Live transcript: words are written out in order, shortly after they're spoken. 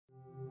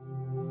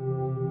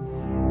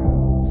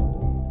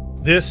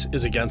This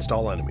is Against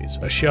All Enemies,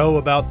 a show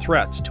about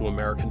threats to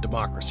American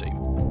democracy.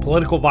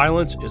 Political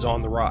violence is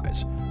on the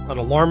rise. An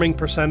alarming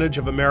percentage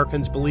of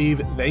Americans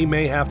believe they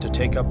may have to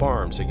take up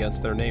arms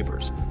against their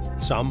neighbors.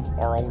 Some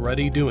are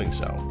already doing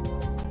so.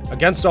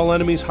 Against All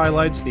Enemies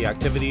highlights the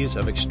activities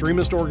of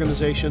extremist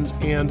organizations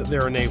and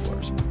their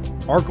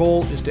enablers. Our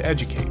goal is to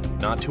educate,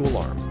 not to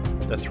alarm.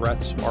 The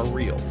threats are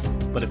real,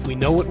 but if we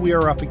know what we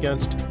are up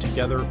against,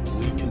 together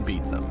we can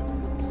beat them.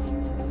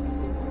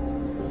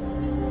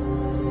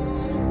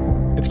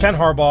 It's Ken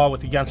Harbaugh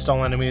with Against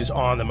All Enemies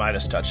on the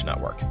Midas Touch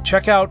Network.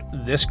 Check out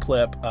this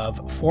clip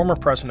of former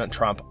President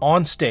Trump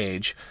on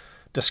stage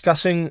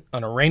discussing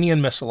an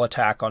Iranian missile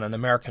attack on an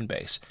American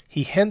base.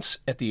 He hints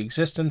at the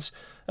existence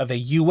of a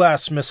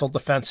U.S. missile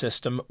defense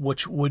system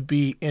which would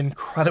be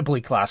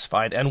incredibly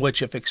classified and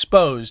which, if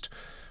exposed,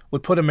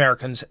 would put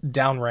Americans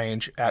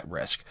downrange at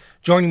risk.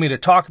 Joining me to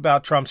talk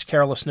about Trump's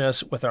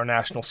carelessness with our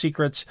national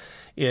secrets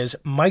is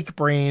Mike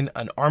Breen,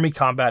 an Army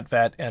combat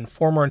vet and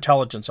former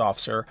intelligence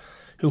officer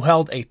who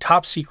held a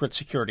top-secret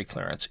security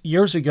clearance.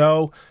 Years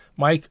ago,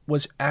 Mike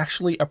was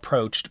actually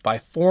approached by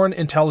foreign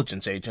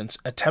intelligence agents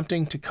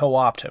attempting to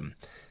co-opt him.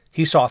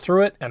 He saw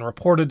through it and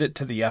reported it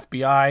to the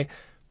FBI,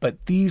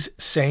 but these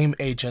same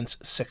agents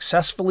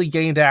successfully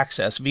gained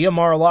access via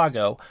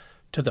Mar-a-Lago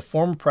to the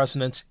former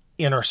president's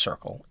inner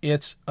circle.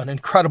 It's an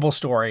incredible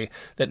story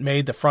that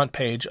made the front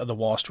page of the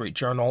Wall Street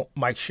Journal.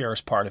 Mike shares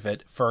part of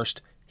it.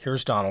 First,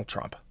 here's Donald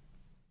Trump.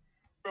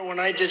 When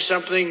I did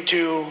something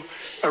to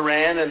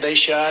Iran and they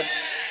shot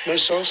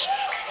missiles,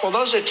 well,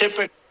 those are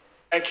typically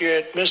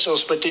accurate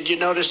missiles, but did you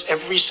notice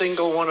every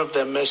single one of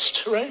them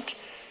missed, right?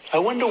 I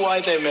wonder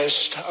why they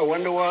missed. I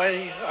wonder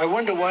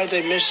why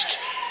they missed.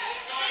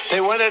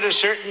 They went at a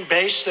certain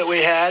base that we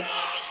had,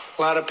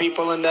 a lot of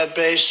people in that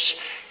base,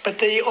 but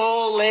they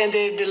all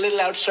landed a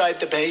little outside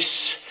the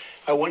base.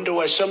 I wonder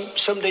why.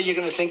 Someday you're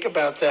going to think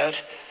about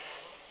that.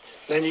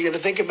 Then you're going to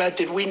think about,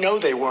 did we know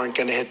they weren't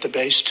going to hit the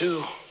base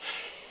too?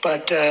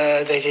 But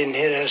they didn't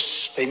hit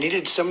us. They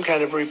needed some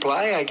kind of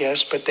reply, I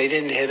guess, but they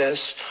didn't hit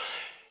us.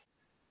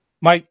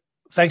 Mike,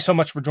 thanks so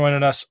much for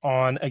joining us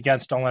on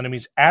Against All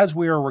Enemies. As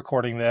we are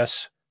recording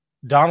this,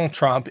 Donald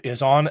Trump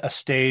is on a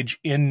stage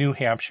in New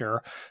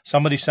Hampshire.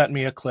 Somebody sent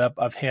me a clip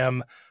of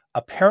him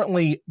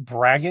apparently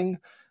bragging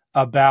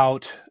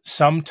about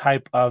some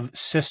type of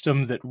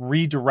system that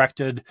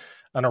redirected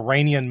an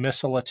Iranian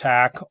missile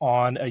attack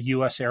on a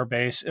U.S.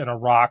 airbase in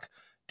Iraq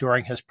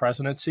during his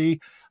presidency.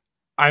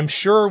 I'm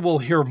sure we'll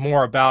hear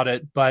more about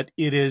it, but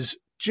it is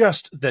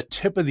just the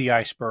tip of the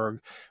iceberg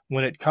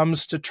when it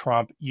comes to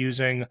Trump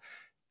using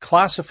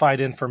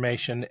classified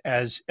information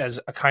as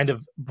a kind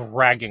of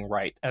bragging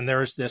right. And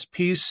there's this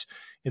piece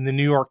in the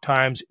New York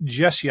Times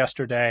just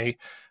yesterday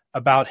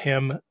about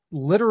him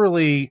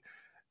literally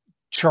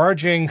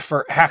charging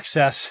for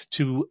access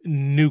to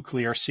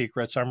nuclear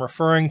secrets. I'm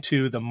referring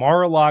to the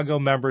Mar-a-Lago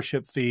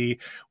membership fee,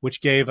 which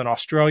gave an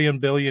Australian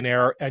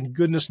billionaire and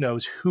goodness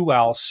knows who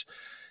else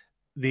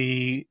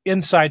the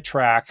inside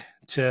track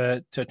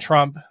to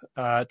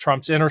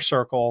Trump's inner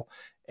circle,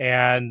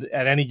 and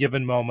at any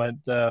given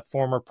moment, the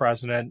former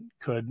president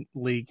could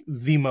leak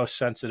the most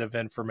sensitive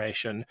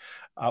information.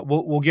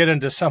 We'll get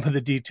into some of the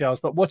details,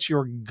 but what's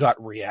your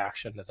gut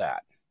reaction to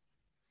that?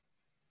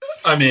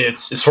 I mean,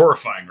 it's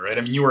horrifying, right?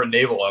 I mean, you were a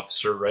naval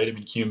officer, right? I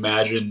mean, can you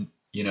imagine,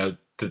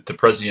 the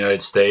President of the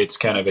United States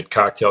kind of at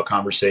cocktail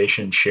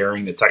conversation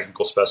sharing the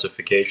technical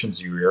specifications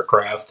of your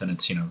aircraft and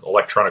its,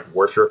 electronic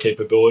warfare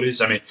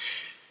capabilities? I mean,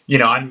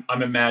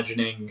 I'm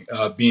imagining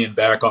being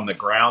back on the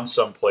ground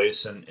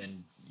someplace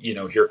and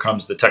here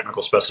comes the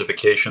technical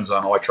specifications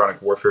on electronic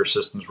warfare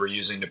systems we're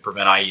using to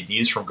prevent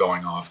IEDs from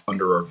going off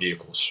under our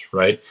vehicles,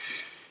 right?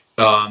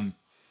 I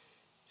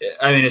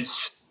mean,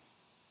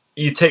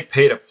 you take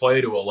pay to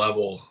play to a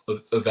level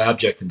of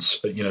abject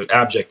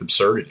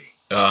absurdity.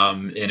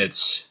 And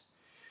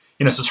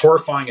it's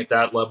horrifying at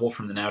that level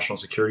from the national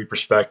security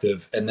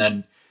perspective. And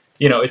then,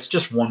 it's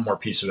just one more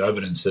piece of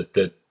evidence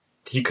that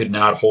he could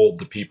not hold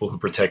the people who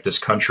protect this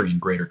country in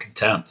greater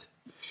contempt.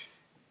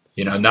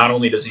 Not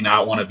only does he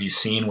not want to be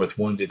seen with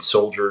wounded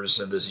soldiers,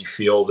 and does he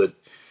feel that,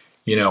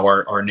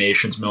 our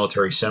nation's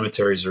military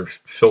cemeteries are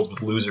filled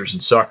with losers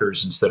and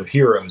suckers instead of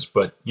heroes,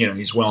 but,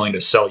 he's willing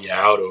to sell you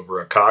out over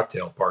a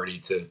cocktail party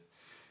to,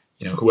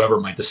 whoever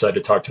might decide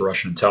to talk to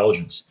Russian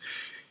intelligence.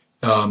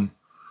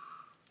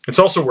 It's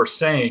also worth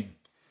saying,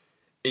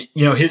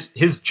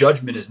 his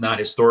judgment is not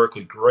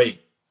historically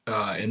great.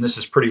 And this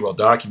is pretty well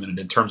documented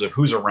in terms of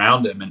who's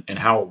around him and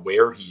how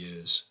aware he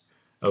is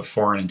of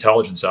foreign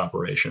intelligence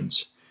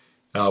operations.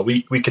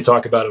 We could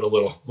talk about it a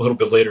little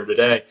bit later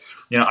today.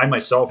 I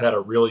myself had a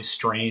really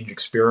strange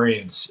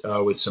experience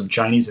with some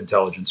Chinese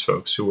intelligence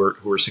folks who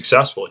were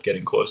successful at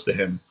getting close to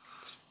him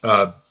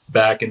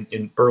back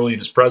in early in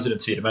his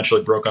presidency. It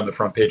eventually broke on the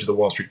front page of the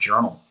Wall Street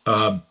Journal.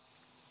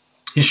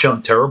 He's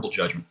shown terrible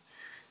judgment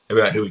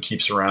about who he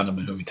keeps around him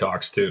and who he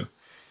talks to.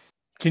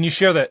 Can you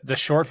share the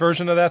short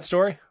version of that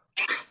story?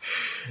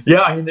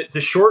 Yeah, I mean,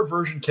 the short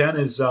version, Ken,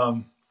 is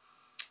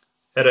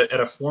At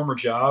a former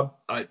job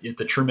at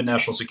the Truman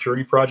National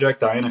Security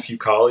Project, I and a few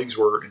colleagues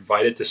were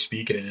invited to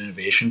speak at an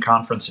innovation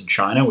conference in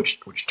China, which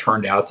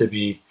turned out to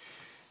be,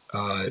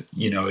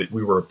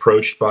 we were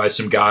approached by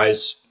some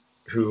guys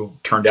who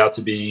turned out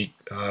to be,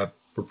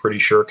 we're pretty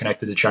sure,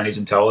 connected to Chinese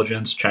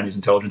intelligence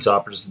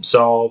operatives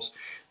themselves.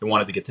 They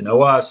wanted to get to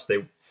know us.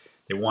 They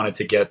wanted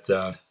to get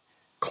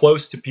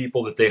close to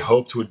people that they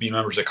hoped would be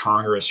members of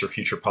Congress or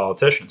future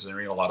politicians. And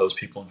there were a lot of those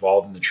people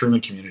involved in the Truman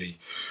community.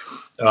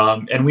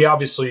 And we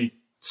obviously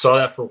saw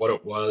that for what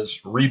it was,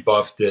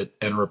 rebuffed it,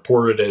 and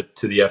reported it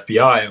to the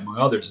FBI, among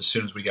others, as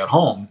soon as we got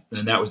home.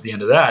 And that was the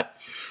end of that.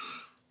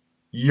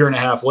 A year and a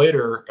half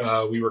later,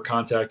 we were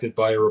contacted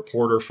by a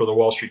reporter for the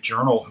Wall Street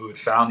Journal who had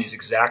found these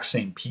exact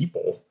same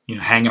people,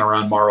 hanging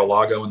around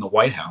Mar-a-Lago in the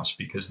White House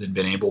because they'd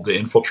been able to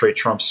infiltrate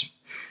Trump's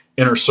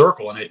inner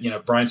circle.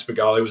 And Brian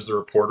Spigali was the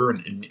reporter,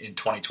 and in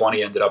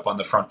 2020 ended up on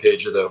the front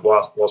page of the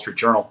Wall Street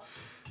Journal,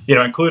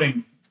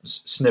 including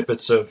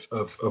snippets of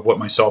what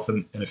myself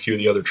and a few of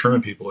the other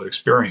Truman people had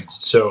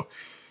experienced. So,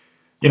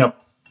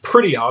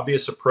 pretty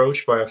obvious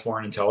approach by a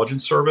foreign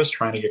intelligence service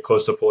trying to get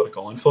close to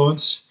political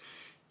influence.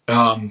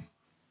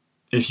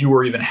 If you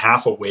were even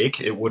half awake,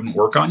 it wouldn't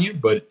work on you,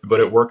 but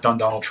it worked on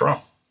Donald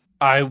Trump.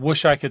 I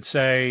wish I could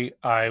say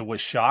I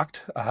was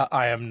shocked.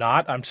 I am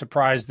not. I'm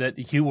surprised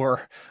that you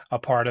were a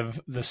part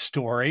of the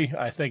story.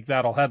 I think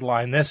that'll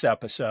headline this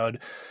episode.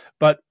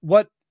 But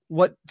what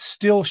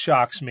still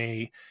shocks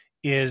me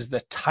is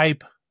the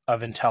type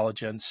of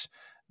intelligence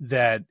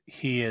that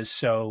he is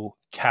so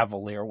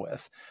cavalier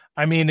with.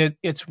 I mean,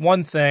 it's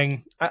one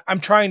thing. I'm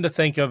trying to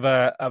think of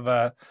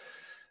a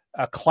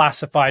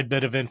classified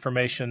bit of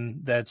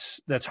information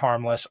that's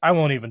harmless. I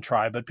won't even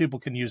try, but people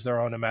can use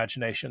their own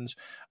imaginations.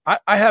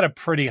 I had a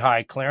pretty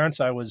high clearance.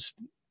 I was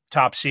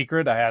top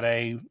secret. I had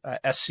a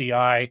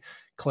SCI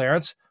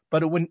clearance,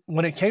 but when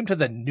it came to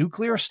the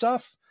nuclear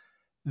stuff,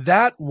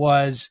 that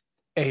was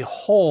a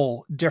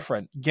whole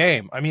different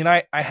game. I mean,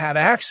 I had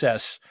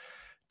access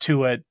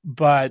to it,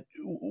 but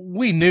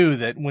we knew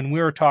that when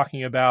we were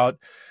talking about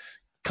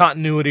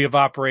continuity of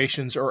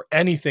operations or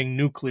anything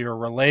nuclear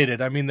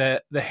related, I mean,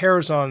 the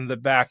hairs on the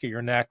back of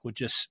your neck would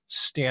just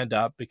stand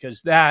up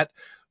because that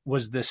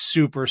was the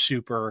super,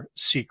 super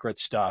secret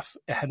stuff.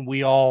 And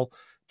we all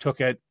took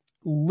it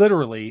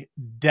literally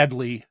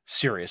deadly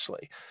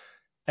seriously.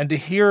 And to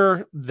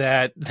hear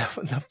that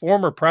the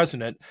former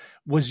president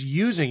was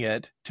using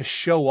it to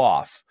show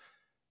off,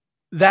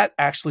 that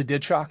actually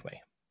did shock me.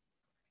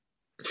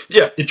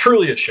 Yeah, it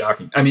truly is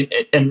shocking. I mean,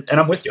 and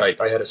I'm with you.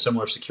 I had a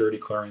similar security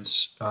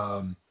clearance.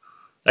 I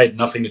had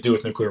nothing to do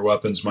with nuclear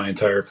weapons my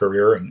entire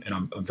career, and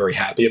I'm very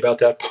happy about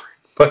that part,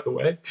 by the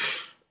way.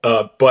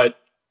 But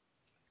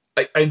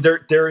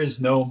there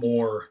is no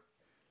more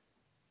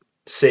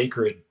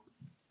sacred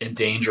and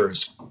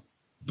dangerous,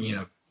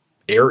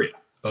 area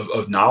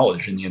of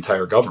knowledge in the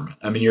entire government.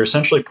 I mean, you're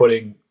essentially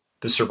putting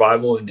the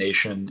survival of the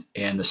nation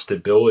and the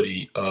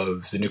stability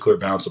of the nuclear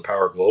balance of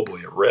power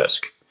globally at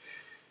risk.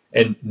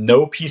 And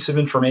no piece of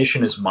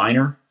information is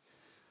minor.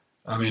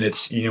 I mean,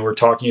 it's, we're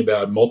talking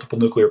about multiple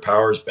nuclear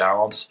powers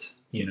balanced,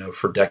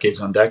 for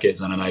decades on decades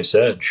on a knife's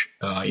edge.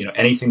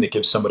 Anything that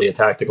gives somebody a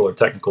tactical or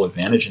technical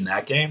advantage in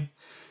that game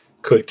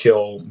could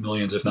kill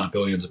millions, if not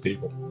billions of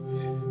people.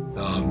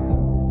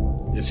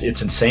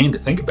 It's insane to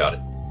think about it.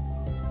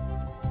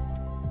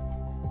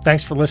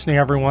 Thanks for listening,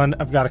 everyone.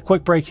 I've got a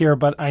quick break here,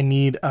 but I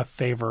need a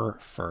favor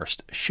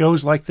first.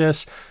 Shows like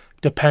this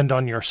depend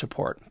on your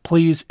support.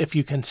 Please, if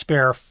you can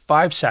spare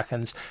 5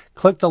 seconds,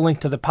 click the link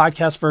to the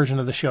podcast version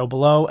of the show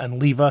below and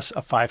leave us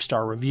a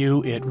 5-star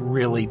review. It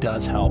really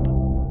does help.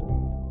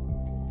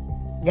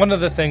 One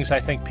of the things I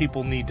think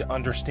people need to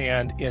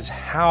understand is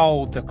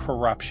how the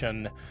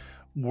corruption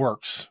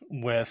works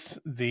with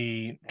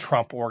the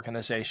Trump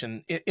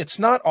organization. It's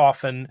not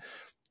often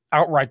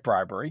outright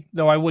bribery,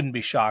 though I wouldn't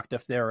be shocked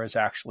if there is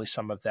actually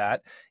some of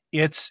that.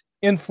 It's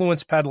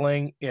influence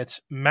peddling.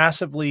 It's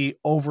massively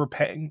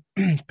overpaying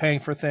paying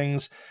for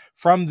things.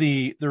 From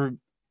the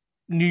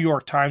New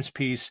York Times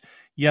piece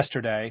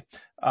yesterday,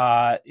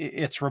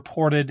 it's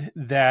reported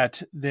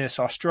that this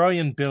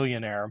Australian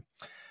billionaire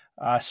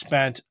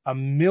spent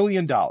 $1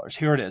 million.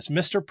 Here it is.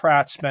 Mr.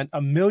 Pratt spent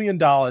 $1 million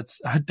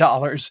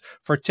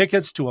for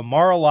tickets to a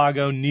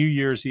Mar-a-Lago New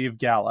Year's Eve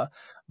gala,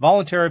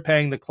 voluntarily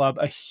paying the club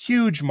a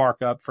huge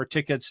markup for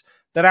tickets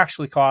that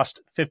actually cost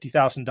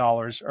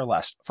 $50,000 or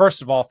less.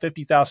 First of all,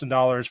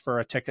 $50,000 for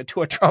a ticket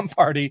to a Trump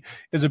party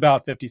is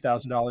about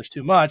 $50,000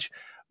 too much.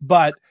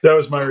 But that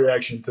was my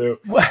reaction too.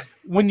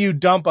 When you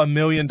dump $1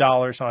 million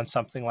on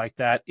something like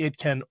that, it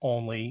can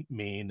only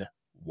mean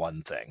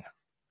one thing.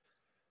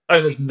 I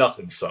mean, there's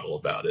nothing subtle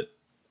about it,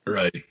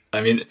 right?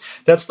 I mean,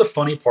 that's the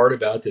funny part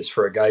about this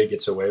for a guy who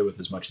gets away with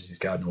as much as he's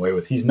gotten away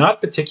with. He's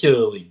not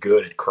particularly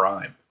good at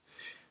crime.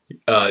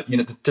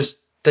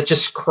 That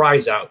just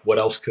cries out, what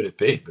else could it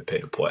be but pay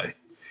to play?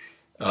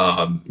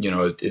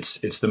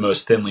 It's the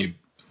most thinly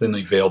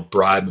veiled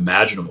bribe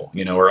imaginable,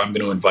 or I'm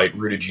going to invite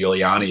Rudy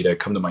Giuliani to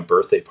come to my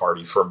birthday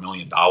party for $1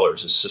 million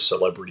as a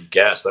celebrity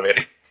guest.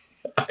 I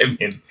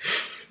mean,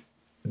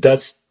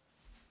 that's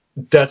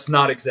that's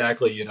not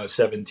exactly,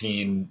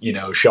 17,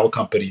 shell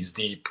companies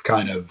deep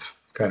kind of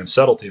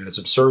subtlety. And it's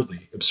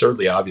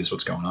absurdly obvious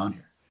what's going on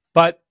here.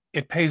 But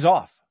it pays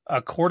off,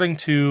 according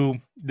to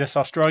this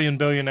Australian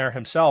billionaire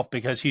himself,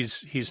 because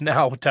he's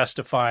now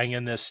testifying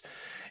in this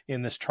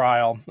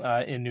trial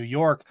in New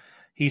York.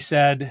 He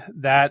said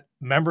that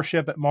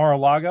membership at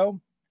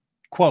Mar-a-Lago,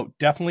 quote,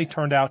 definitely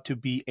turned out to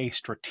be a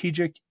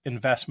strategic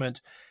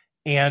investment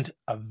and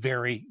a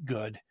very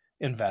good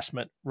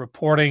investment.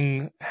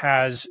 Reporting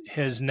has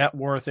his net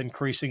worth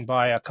increasing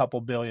by a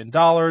couple $2 billion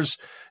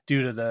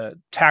due to the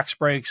tax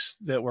breaks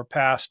that were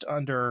passed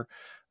under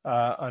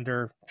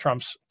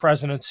Trump's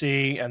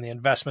presidency and the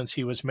investments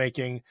he was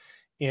making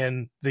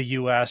in the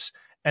U.S.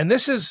 And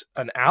this is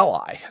an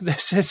ally.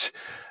 This is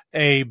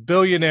a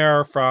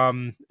billionaire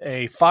from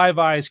a Five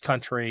Eyes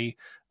country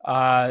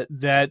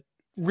that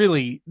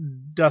really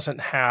doesn't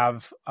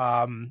have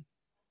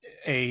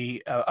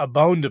a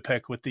bone to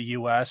pick with the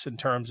U.S. in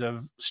terms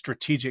of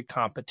strategic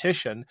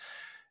competition.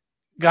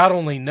 God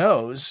only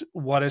knows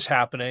what is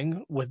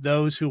happening with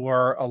those who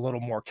are a little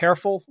more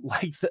careful,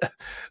 like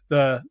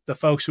the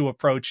folks who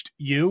approached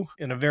you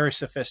in a very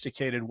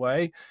sophisticated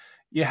way.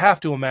 You have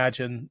to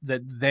imagine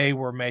that they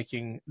were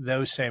making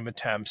those same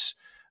attempts,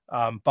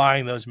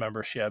 buying those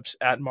memberships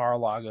at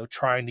Mar-a-Lago,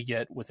 trying to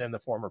get within the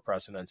former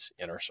president's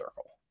inner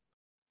circle.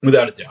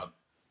 Without a doubt.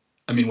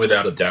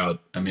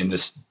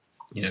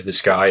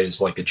 This guy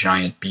is like a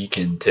giant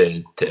beacon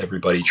to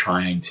everybody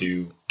trying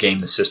to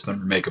game the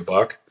system or make a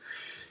buck.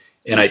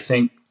 And I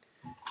think,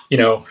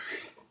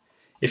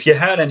 if you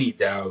had any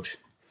doubt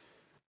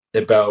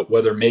about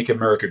whether Make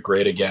America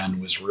Great Again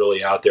was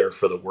really out there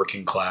for the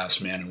working class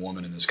man and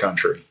woman in this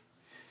country,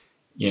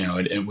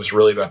 it was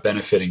really about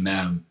benefiting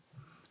them.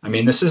 I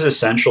mean, this is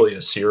essentially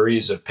a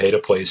series of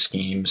pay-to-play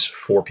schemes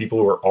for people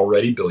who are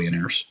already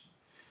billionaires.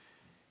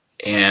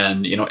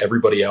 And,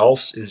 everybody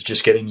else is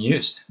just getting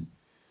used.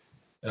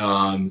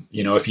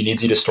 If he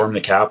needs you to storm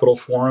the Capitol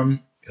for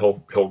him,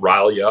 he'll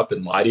rile you up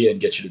and lie to you and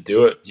get you to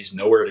do it. He's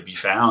nowhere to be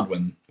found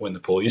when the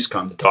police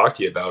come to talk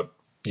to you about,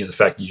 the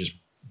fact that you just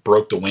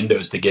broke the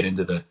windows to get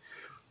into the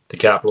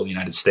Capitol of the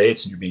United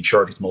States and you're being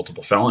charged with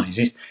multiple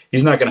felonies.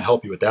 He's not going to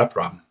help you with that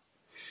problem.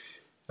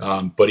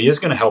 But he is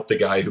going to help the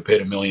guy who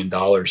paid $1 million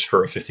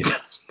for a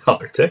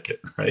 $50,000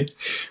 ticket, right?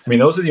 I mean,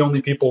 those are the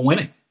only people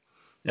winning.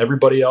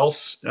 Everybody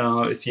else,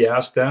 if you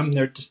ask them,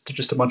 they're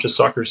just a bunch of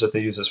suckers that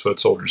they use as foot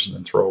soldiers and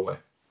then throw away.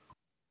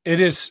 It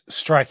is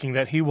striking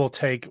that he will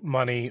take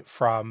money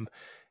from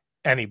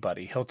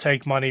anybody. He'll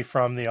take money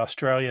from the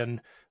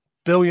Australian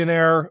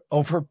billionaire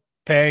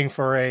overpaying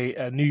for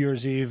a New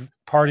Year's Eve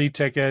party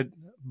ticket,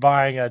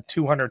 buying a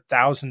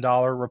 $200,000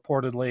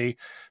 reportedly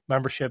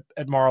membership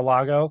at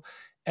Mar-a-Lago.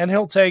 And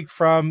he'll take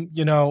from,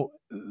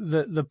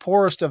 the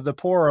poorest of the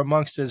poor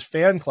amongst his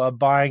fan club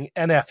buying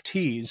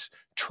NFTs,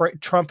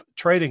 Trump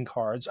trading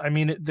cards. I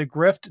mean, the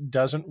grift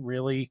doesn't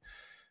really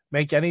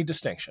make any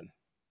distinction.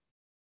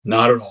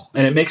 Not at all.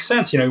 And it makes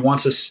sense. He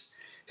wants us,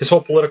 his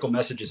whole political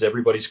message is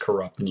everybody's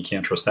corrupt and you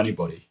can't trust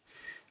anybody.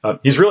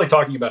 He's really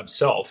talking about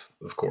himself,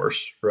 of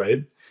course,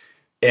 right?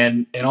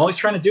 And all he's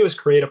trying to do is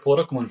create a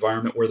political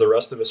environment where the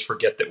rest of us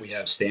forget that we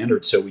have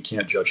standards so we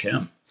can't judge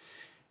him.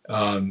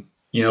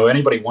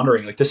 Anybody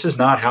wondering, this is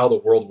not how the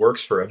world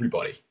works for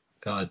everybody.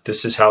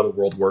 This is how the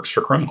world works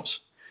for criminals.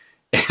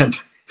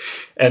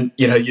 And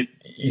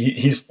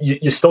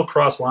you still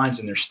cross lines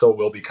and there still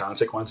will be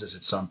consequences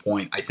at some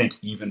point, I think,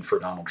 even for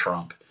Donald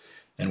Trump.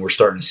 And we're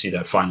starting to see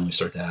that finally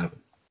start to happen.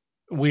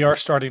 We are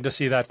starting to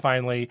see that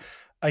finally.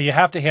 You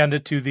have to hand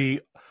it to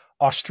the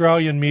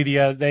Australian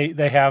media.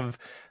 They have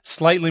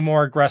slightly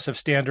more aggressive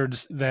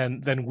standards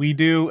than we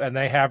do, and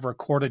they have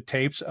recorded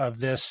tapes of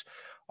this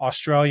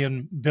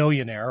Australian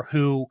billionaire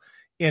who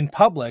in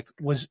public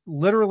was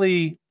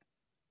literally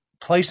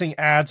placing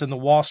ads in the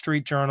Wall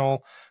Street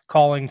Journal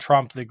calling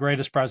Trump the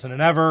greatest president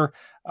ever.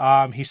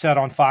 He said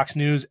on Fox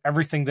News,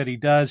 everything that he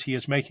does, he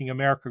is making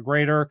America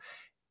greater.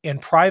 In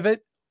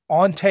private,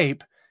 on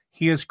tape,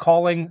 he is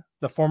calling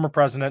the former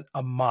president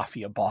a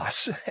mafia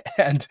boss.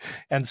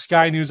 and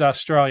Sky News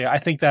Australia, I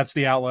think that's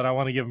the outlet. I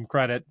want to give him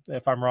credit.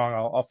 If I'm wrong,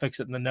 I'll fix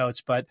it in the notes.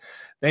 But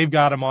they've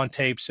got him on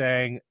tape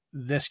saying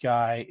this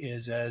guy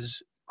is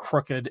as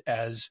crooked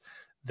as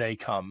they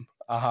come.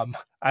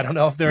 I don't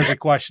know if there's a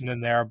question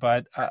in there,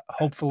 but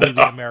hopefully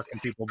the American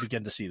people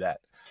begin to see that.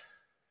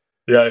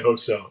 Yeah, I hope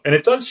so. And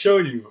it does show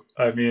you,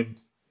 I mean,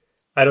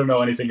 I don't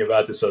know anything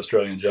about this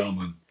Australian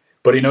gentleman,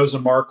 but he knows a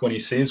mark when he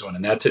sees one.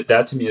 And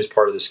that to me is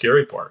part of the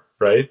scary part,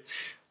 right?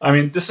 I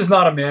mean, this is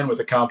not a man with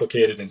a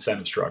complicated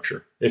incentive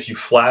structure. If you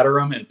flatter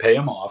him and pay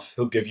him off,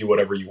 he'll give you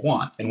whatever you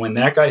want. And when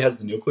that guy has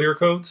the nuclear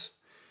codes,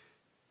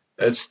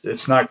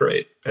 it's not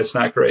great. It's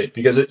not great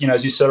because,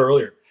 as you said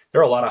earlier, there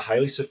are a lot of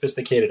highly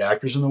sophisticated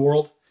actors in the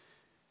world,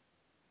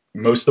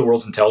 most of the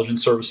world's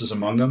intelligence services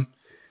among them.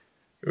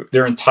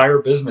 Their entire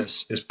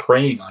business is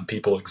preying on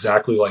people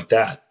exactly like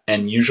that.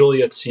 And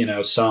usually it's,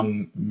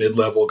 some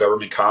mid-level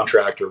government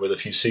contractor with a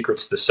few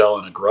secrets to sell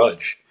and a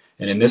grudge.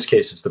 And in this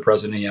case, it's the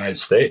president of the United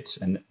States.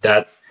 And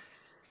that,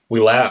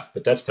 we laugh,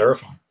 but that's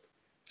terrifying.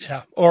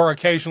 Yeah, or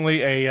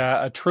occasionally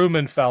a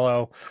Truman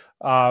Fellow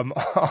on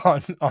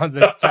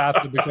the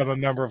path to become a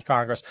member of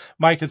Congress.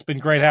 Mike, it's been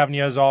great having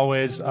you as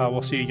always.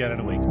 We'll see you again in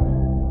a week.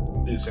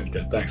 See you soon,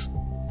 kid. Thanks.